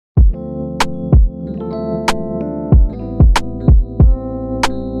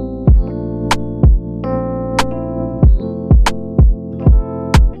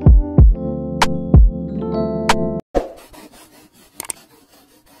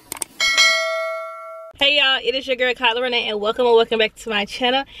Hey y'all, it is your girl Kyla Renee and welcome back to my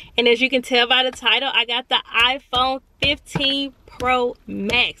channel. And as you can tell by the title, I got the iPhone 15 Pro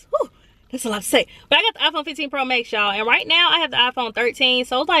Max. Whew, that's a lot to say. But I got the iPhone 15 Pro Max, y'all. And right now I have the iPhone 13,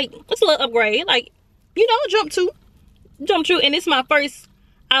 so it's like it's a little upgrade. Like, you know, jump to. And it's my first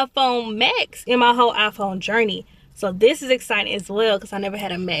iPhone Max in my whole iPhone journey. So this is exciting as well because I never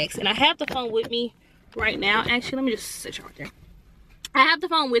had a Max. And I have the phone with me right now. Actually, let me just sit right there. I have the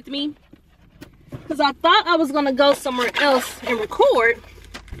phone with me because I thought I was going to go somewhere else and record.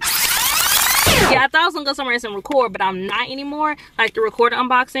 Yeah, I thought I was going to go somewhere else and record, but I'm not anymore. Like to record the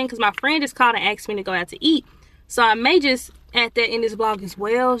unboxing because my friend just called and asked me to go out to eat. So I may just add that in this vlog as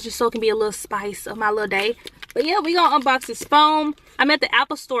well, just so it can be a little spice of my little day. But yeah, we going to unbox this phone. I'm at the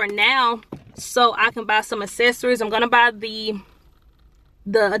Apple store now so I can buy some accessories. I'm going to buy the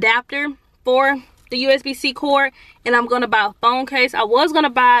adapter for the USB-C cord, and I'm gonna buy a phone case. I was gonna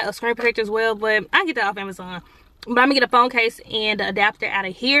buy a screen protector as well, but I can get that off Amazon. But I'm gonna get a phone case and the adapter out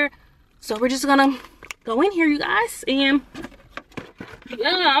of here. So we're just gonna go in here, you guys, and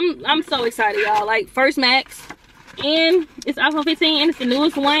yeah, I'm so excited, y'all. Like, first Max, and it's iPhone 15, and it's the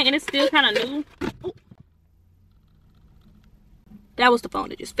newest one, and it's still kind of new. Ooh. That was the phone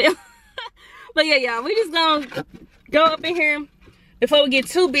that just fell. But yeah, y'all, we just gonna go up in here before we get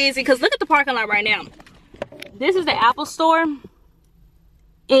too busy, because look at the parking lot right now. This is the Apple store, and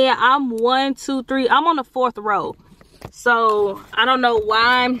I'm I'm on the 4th row. So I don't know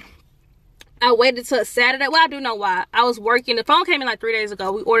why I waited till Saturday. Well, I do know why. I was working. The phone came in like 3 days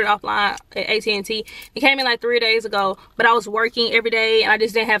ago. We ordered offline at AT&T. It came in like 3 days ago, but I was working every day and I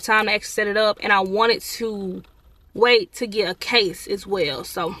just didn't have time to actually set it up, and I wanted to wait to get a case as well.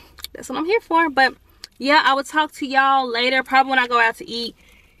 So that's what I'm here for. But yeah, I will talk to y'all later, probably when I go out to eat.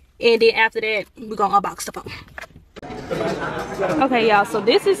 And then after that, we're going to unbox the phone. Okay, y'all, so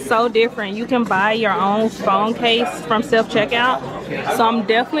this is so different. You can buy your own phone case from self-checkout. So I'm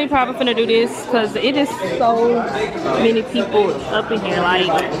definitely probably going to do this because it is so many people up in here. Like,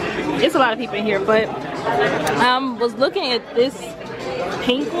 it's a lot of people in here. But I was looking at this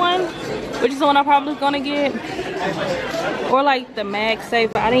pink one, which is the one I'm probably going to get. Or like the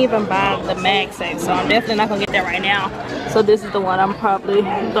MagSafe. I didn't even buy the MagSafe, so I'm definitely not gonna get that right now. So this is the one I'm probably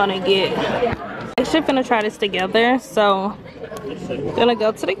gonna get. Actually gonna try this together, so gonna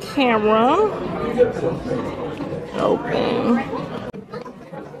go to the camera. Open.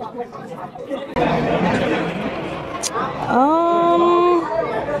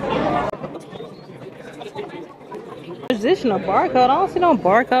 Positional barcode. I don't see no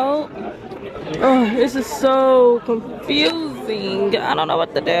barcode. Oh, this is so confusing. I don't know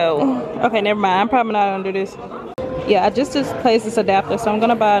what to do. Okay, never mind. I'm probably not gonna do this. Yeah, I just placed this adapter, so I'm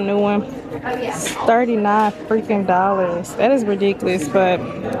gonna buy a new one. It's $39 freaking. That is ridiculous, but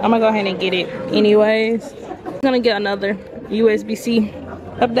I'm gonna go ahead and get it anyways. I'm gonna get another USB-C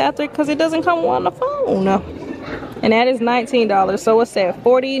adapter because it doesn't come on the phone. And that is $19. So what's that?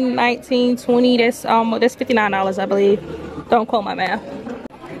 40, 19, 20. That's $59, I believe. Don't quote my math.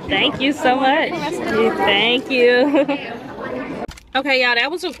 Thank you so much. Thank you. Okay, y'all, that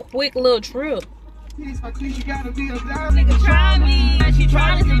was a quick little trip. Nigga try me. She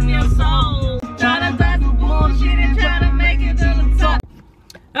trying to take me a soul. Trying to buy some bullshit and trying to make it to the top.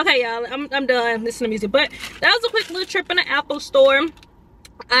 Okay, y'all, I'm done listening to music. But that was a quick little trip in the Apple store.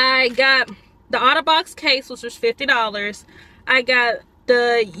 I got the OtterBox case, which was $50. I got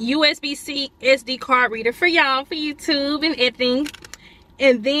the USB-C SD card reader for y'all for YouTube and editing.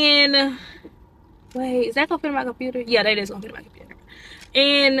 And then, wait, is that gonna fit in my computer? Yeah, that is gonna fit in my computer.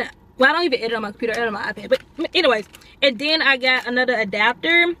 And, well, I don't even edit on my computer, I edit on my iPad. But anyways, and then I got another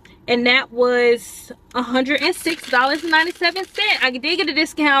adapter, and that was $106.97. I did get a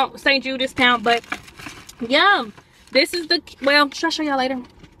discount, St. Jude discount, but yeah, this is the, well, should I show y'all later?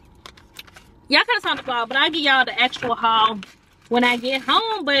 Y'all kind of saw the vlog, but I'll give y'all the actual haul when I get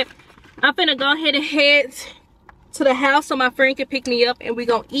home. But I'm finna go ahead and head to the house so my friend can pick me up and we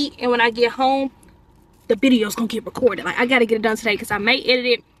gonna eat, and when I get home the video's gonna get recorded. Like, I gotta get it done today because I may edit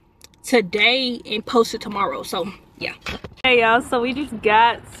it today and post it tomorrow. So yeah. Hey y'all, so we just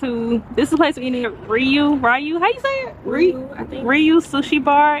got to this is the place we're eating at Ryu, how you say it? Ryu Sushi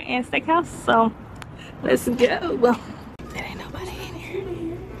Bar and Steakhouse. So let's go. Well, there ain't nobody in here.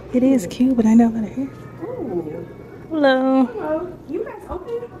 It is cute, but I know nobody here. Hello. Hello. You guys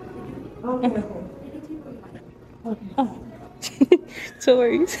open? Oh. Oh.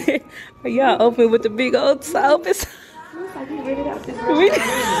 Tories, are y'all open with the big old soapers?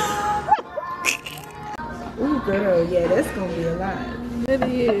 Ooh, girl, yeah, that's gonna be a lot. It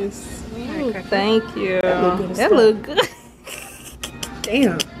is. Ooh, thank you. That look good.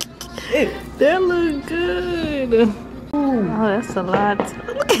 Damn. That look good. Ooh. Oh, that's a lot.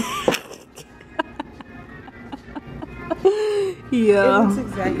 Yeah. It looks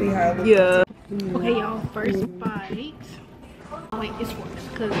exactly how it looks. Yeah. Okay, y'all. First bite. Oh wait, this works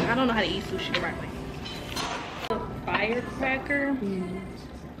because I don't know how to eat sushi the right way. The firecracker.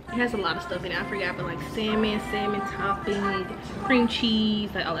 It has a lot of stuff in it. I forgot, but like salmon topping, cream cheese,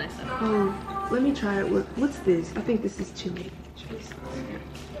 like all that stuff. Oh, let me try it. What's this? I think this is chili.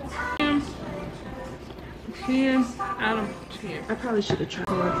 I probably should have tried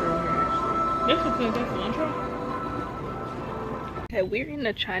cilantro here. This is good cilantro. Okay, we're in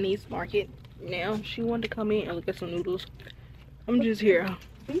the Chinese market now. She wanted to come in and look at some noodles. I'm just here.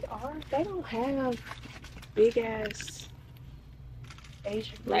 They don't have big ass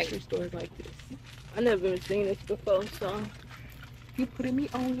Asian grocery stores like this. I never even seen this before, so you putting me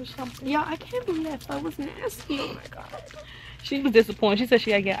on or something? Yeah, I can't believe that stuff was nasty. Oh my god. She was disappointed. She said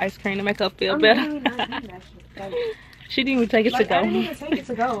she gotta get ice cream to make her feel better. Really not eating that shit. She didn't even take it to go. I didn't even take it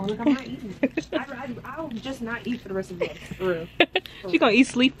to go. Like, I'm not eating it. I'll just not eat for the rest of the day. For real. She gonna eat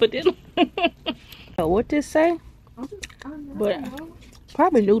sleep for dinner. What this say? But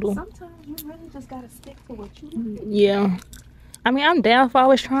probably noodle. Sometimes you really just gotta stick to what you eat. Yeah. I mean, I'm down for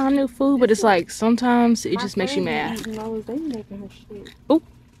always trying new food, but it's like sometimes it just makes you mad. They making her shit. Oh,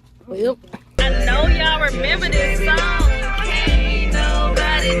 well. I know y'all remember this song. Can't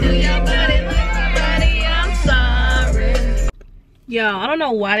nobody do your body like somebody. I'm sorry. Y'all, I don't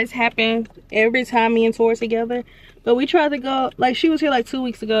know why this happened every time me and Tor together, but we tried to go, like she was here like 2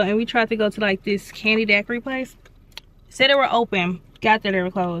 weeks ago, and we tried to go to like this candy daiquiri place. Said they were open, got there, they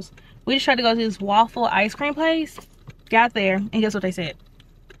were closed. We just tried to go to this waffle ice cream place, got there, and guess what they said?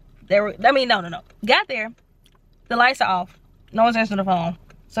 No. Got there, the lights are off, no one's answering the phone,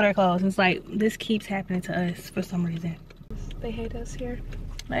 so they're closed. It's like, this keeps happening to us for some reason. They hate us here.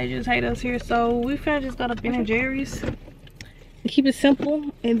 They just hate us here, so we finna just go to Ben & Jerry's. Keep it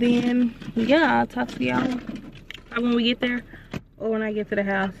simple, and then yeah, I'll talk to y'all when we get there or when I get to the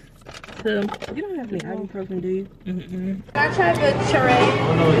house. So You don't have any ibuprofen, do you? I tried the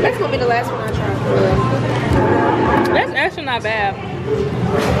charade. That's gonna be the last one I try. That's actually not bad.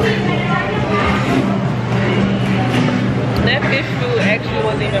 That fish food actually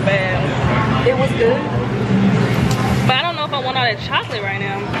wasn't even bad. It was good. But I don't know if I want all that chocolate right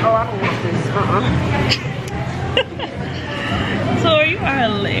now. Oh, I don't want this. So you are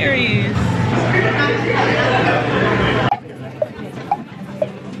hilarious.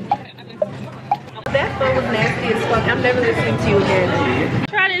 That phone was nasty as fuck. I'm never listening to you again.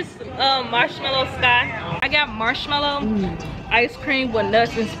 Try this marshmallow sky. I got marshmallow ice cream with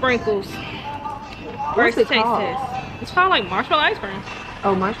nuts and sprinkles. What's it taste called? test. It's called like marshmallow ice cream.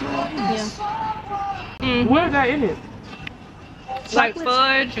 Oh, marshmallow? Yeah. What is that in it? Like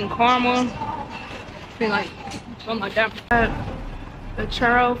fudge and caramel. And like something like that. A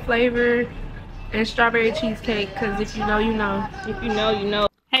churro flavor and strawberry cheesecake. Cause if you know, you know. If you know, you know.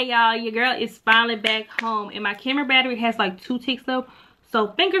 Hey y'all, your girl is finally back home, and my camera battery has like 2 ticks up.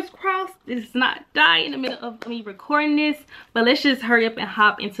 So fingers crossed it's not die in the middle of me recording this. But let's just hurry up and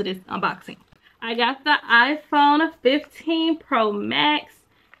hop into this unboxing. I got the iPhone 15 Pro Max,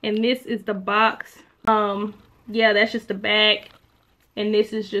 and this is the box. Yeah, that's just the back, and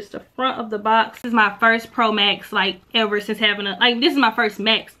this is just the front of the box. This is my first Pro Max like ever since having this is my first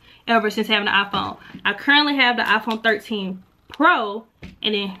Max ever since having an iPhone. I currently have the iPhone 13 Pro,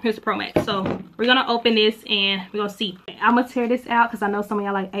 and then here's the Pro Max. So we're gonna open this and we're gonna see. I'm gonna tear this out because I know some of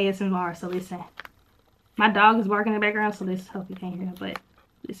y'all like ASMR, so listen. My dog is barking in the background, so let's hope you can't hear it, but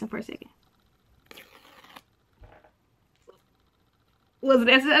listen for a second. Was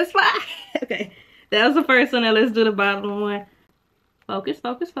that satisfying? Okay, that was the first one. Now let's do the bottom one. Focus,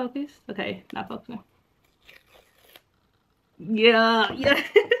 focus, focus. Okay, not focusing. Yeah.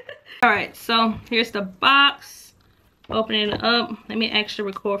 All right, so here's the box. Opening it up. Let me actually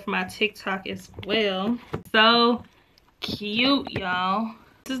record for my TikTok as well. So cute, y'all.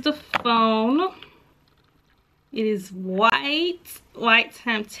 This is the phone. It is white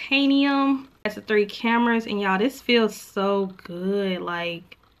titanium. Has the 3 cameras, and y'all, this feels so good.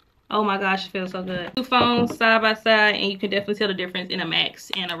 Like, oh my gosh, it feels so good. 2 phones side by side, and you can definitely tell the difference in a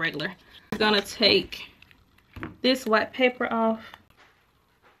Max and a regular. I'm gonna take this white paper off.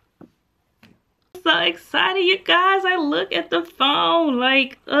 So excited, you guys. I look at the phone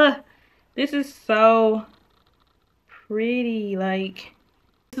like, this is so pretty. Like,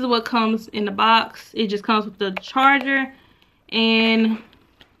 this is what comes in the box. It just comes with the charger, and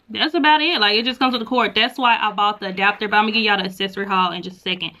that's about it. Like, it just comes with the cord. That's why I bought the adapter, but I'm gonna give y'all the accessory haul in just a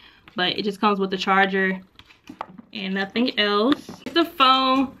second. But it just comes with the charger and nothing else. The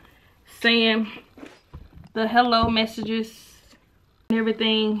phone saying the hello messages and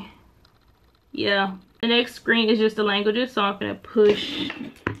everything. Yeah, the next screen is just the languages, so I'm gonna push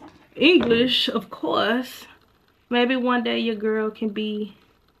English, of course. Maybe one day your girl can be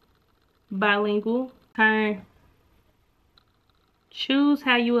bilingual. Turn. Choose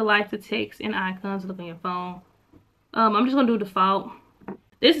how you would like to text and icons. Look on your phone. I'm just gonna do default.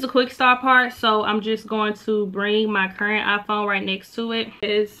 This is a quick start part, so I'm just going to bring my current iPhone right next to it.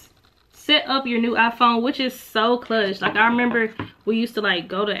 Is set up your new iPhone, which is so clutch. Like, I remember we used to like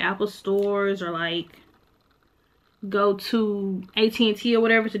go to Apple stores or like go to AT&T or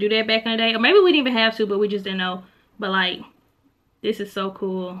whatever to do that back in the day. Or maybe we didn't even have to, but we just didn't know. But like, this is so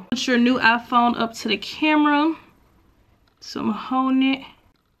cool. Put your new iPhone up to the camera. So I'm holding it. It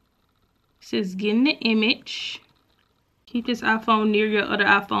says getting the image. Keep this iPhone near your other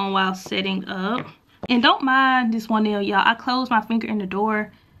iPhone while setting up. And don't mind this one nail, y'all. I closed my finger in the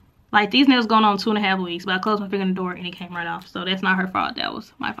door. Like, these nails going on 2.5 weeks, but I closed my finger in the door and it came right off. So that's not her fault. That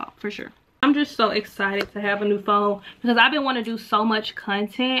was my fault for sure. I'm just so excited to have a new phone because I've been wanting to do so much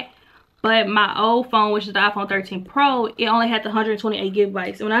content. But my old phone, which is the iPhone 13 Pro, it only had the 128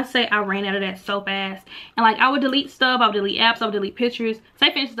 gigabytes. And when I say I ran out of that so fast, and like I would delete stuff, I would delete apps, I would delete pictures.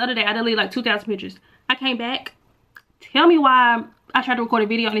 Say for instance, the other day I deleted like 2,000 pictures. I came back. Tell me why I tried to record a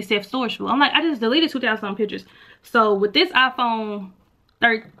video and it said storage full. I'm like, I just deleted 2,000 pictures. So with this iPhone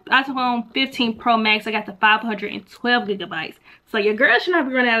 15 Pro Max, I got the 512 gigabytes. So your girl should not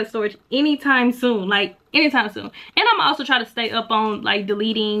be running out of storage anytime soon. Like, anytime soon. And I'm also trying to stay up on like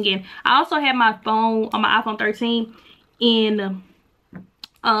deleting. And I also have my phone on my iPhone 13 in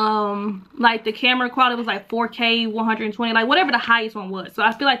like the camera quality was like 4K 120, like whatever the highest one was. So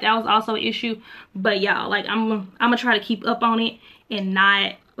I feel like that was also an issue. But y'all, like I'm gonna try to keep up on it and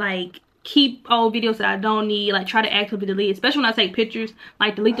not like keep old videos that I don't need, like try to actively delete, especially when I take pictures,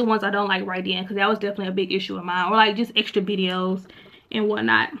 like delete the ones I don't like right then, because that was definitely a big issue of mine. Or like just extra videos and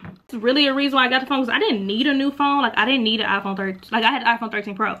whatnot. It's really a reason why I got the phone, because I didn't need a new phone. Like I didn't need an iPhone 13, like I had the iPhone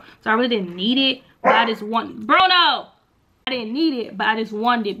 13 Pro, so I really didn't need it, but I just want, Bruno, I didn't need it, but I just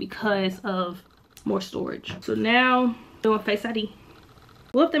wanted it because of more storage. So now doing Face ID.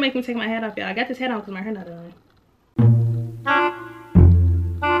 What if they make me take my hat off, y'all? I got this hat on because my hair not done.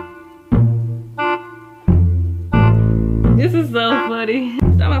 This is so funny.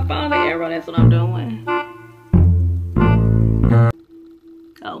 Stop my phone, the arrow, that's what I'm doing.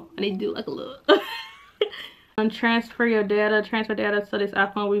 Oh, I need to do like a little. Transfer your data, transfer data so this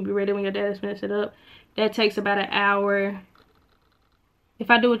iPhone will be ready when your data's finished it up. That takes about an hour. If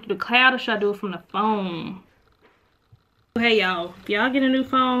I do it through the cloud, or should I do it from the phone? Hey y'all, if y'all get a new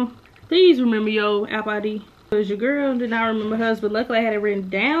phone, please remember your App ID. Because your girl did not remember hers, but luckily I had it written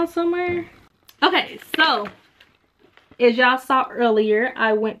down somewhere. Okay, so as y'all saw earlier,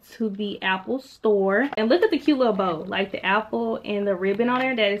 I went to the Apple store. And look at the cute little bow. Like the apple and the ribbon on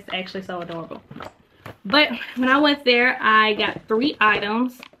there. That is actually so adorable. But when I went there, I got 3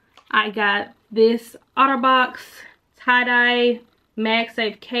 items. I got this OtterBox tie-dye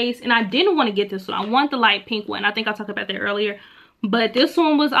MagSafe case. And I didn't want to get this one. I want the light pink one. I think I talked about that earlier. But this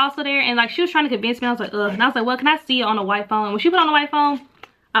one was also there. And like she was trying to convince me. I was like, ugh. And I was like, well, can I see it on a white phone? And when she put it on a white phone,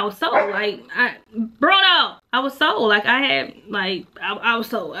 I was sold. Like, Bruno, I was sold. Like, I had, like, I was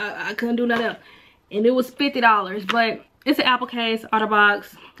sold. I couldn't do nothing else. And it was $50. But it's an Apple case,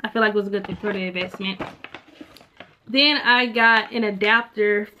 OtterBox. I feel like it was a good thing for the investment. Then I got an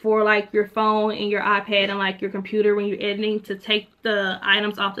adapter for, like, your phone and your iPad and, like, your computer when you're editing to take the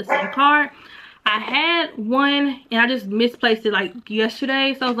items off the SIM card. I had one, and I just misplaced it, like,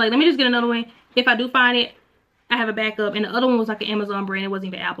 yesterday. So I was like, let me just get another one. If I do find it, I have a backup. And the other one was like an Amazon brand. It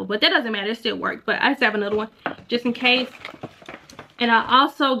wasn't even Apple, but that doesn't matter. It still worked. But I just have another one just in case. And I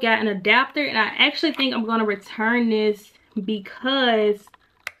also got an adapter, and I actually think I'm going to return this because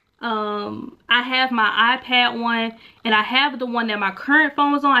I have my iPad one, and I have the one that my current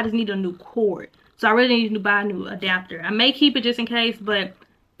phone was on. I just need a new cord. So I really need to buy a new adapter. I may keep it just in case, but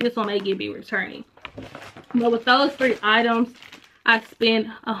this one may be returning. But with those 3 items, I spent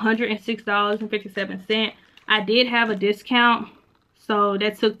 $106.57. I did have a discount, so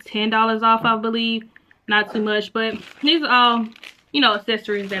that took $10 off, I believe. Not too much, but these are all, you know,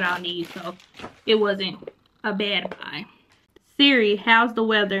 accessories that I'll need, so it wasn't a bad buy. Siri, how's the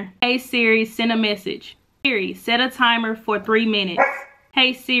weather? Hey Siri, send a message. Siri, set a timer for 3 minutes.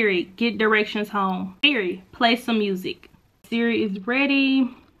 Hey Siri, get directions home. Siri, play some music. Siri is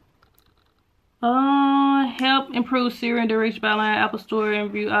ready. Help improve Siri and directions by my Apple Store and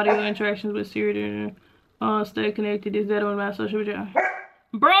view audio interactions with Siri. Stay connected. Is that on my social media?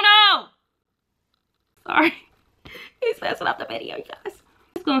 Bruno! Sorry. He's messing up the video, you guys.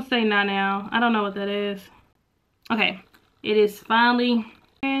 It's gonna say now. I don't know what that is. Okay, it is finally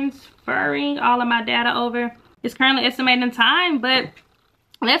transferring all of my data over. It's currently estimating time, but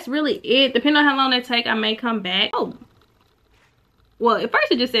that's really it. Depending on how long that take, I may come back. Oh, well, at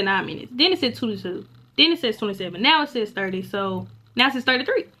first it just said 9 minutes. Then it said 22. Then it says 27. Now it says 30. So now it says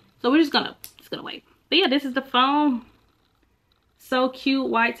 33. So we're just gonna wait. But yeah, this is the phone. So cute,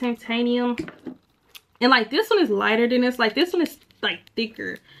 white titanium. And like this one is lighter than this. Like this one is like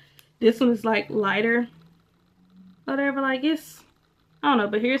thicker. This one is like lighter. Whatever, like it's, I don't know,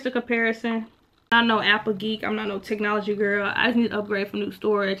 but here's the comparison. I'm not no Apple geek. I'm not no technology girl. I just need to upgrade for new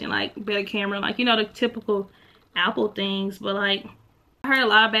storage and like better camera. Like, you know, the typical Apple things. But like, I heard a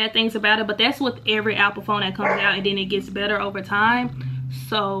lot of bad things about it. But that's with every Apple phone that comes out. And then it gets better over time.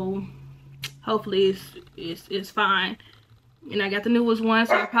 So hopefully it's fine. And I got the newest one.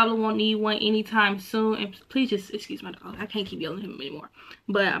 So I probably won't need one anytime soon. And please just excuse my dog. I can't keep yelling at him anymore.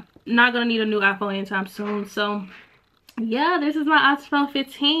 But I'm not going to need a new iPhone anytime soon. So yeah, this is my iPhone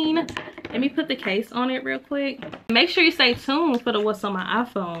 15. Let me put the case on it real quick. Make sure you stay tuned for the what's on my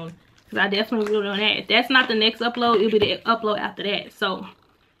iPhone, because I definitely will do that. If that's not the next upload, it'll be the upload after that. So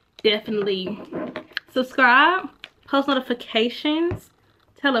definitely subscribe, post notifications,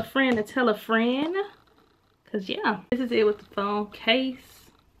 tell a friend to tell a friend, because yeah, this is it with the phone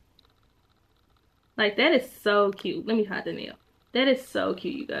case. Like, that is so cute. Let me hide the nail. That is so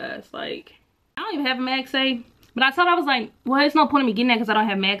cute, you guys. Like, I don't even have a MagSafe. But I told her, I was like, well, it's no point in me getting that because I don't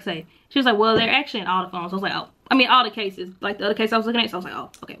have MagSafe. She was like, well, they're actually in all the phones. I was like, oh. I mean, all the cases. Like, the other case I was looking at. So I was like, oh,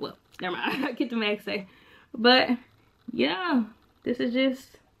 okay, well, never mind. I get the MagSafe. But, yeah. This is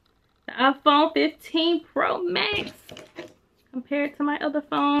just the iPhone 15 Pro Max compared to my other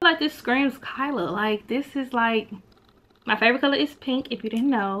phone. Like, this screams Kyla. Like, this is, like, my favorite color is pink, if you didn't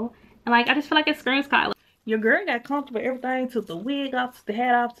know. And, like, I just feel like it screams Kyla. Your girl got comfortable, everything. Took the wig off, took the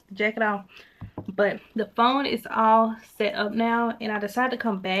hat off, took the jacket off. But the phone is all set up now, and I decided to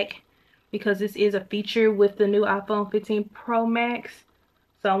come back because this is a feature with the new iPhone 15 Pro Max.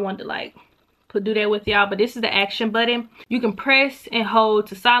 So I wanted to like do that with y'all. But this is the action button. You can press and hold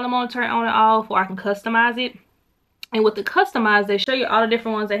to silent mode, turn on and off, or I can customize it. And with the customize, they show you all the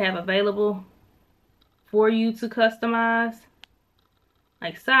different ones they have available for you to customize,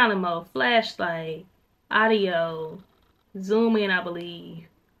 like silent mode, flashlight, audio, zoom in, I believe.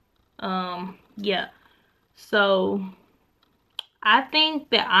 Yeah, so I think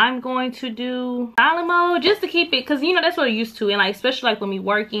that I'm going to do silent mode just to keep it, because you know that's what I'm used to. And like, especially like when me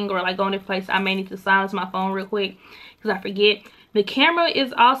working or like going to place, I may need to silence my phone real quick because I forget. The camera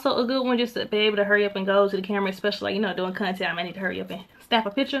is also a good one, just to be able to hurry up and go to the camera, especially like, you know, doing content. I may need to hurry up and snap a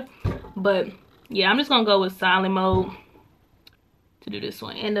picture. But yeah, I'm just gonna go with silent mode to do this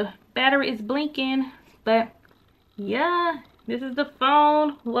one. And the battery is blinking. But yeah, this is the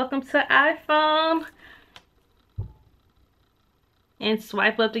phone. Welcome to iPhone. And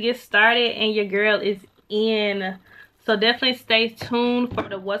swipe up to get started, and your girl is in. So definitely stay tuned for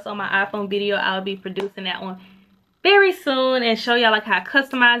the what's on my iPhone video. I'll be producing that one very soon and show y'all like how I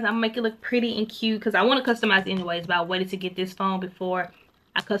customize. I'm gonna make it look pretty and cute because I want to customize it anyways, but I waited to get this phone before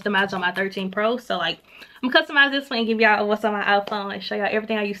I customized on my 13 Pro. So like, I'm gonna customize this one and give y'all what's on my iPhone and show y'all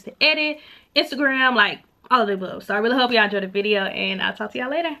everything I used to edit, Instagram, like all of the above. So I really hope y'all enjoyed the video, and I'll talk to y'all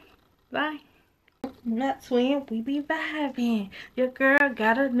later. Bye. Not twin, we be vibing. Your girl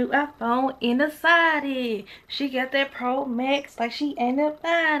got a new iPhone in the side. She got that Pro Max like she ain't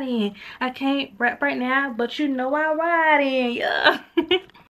nobody. I can't rap right now, but you know I ride in, yeah.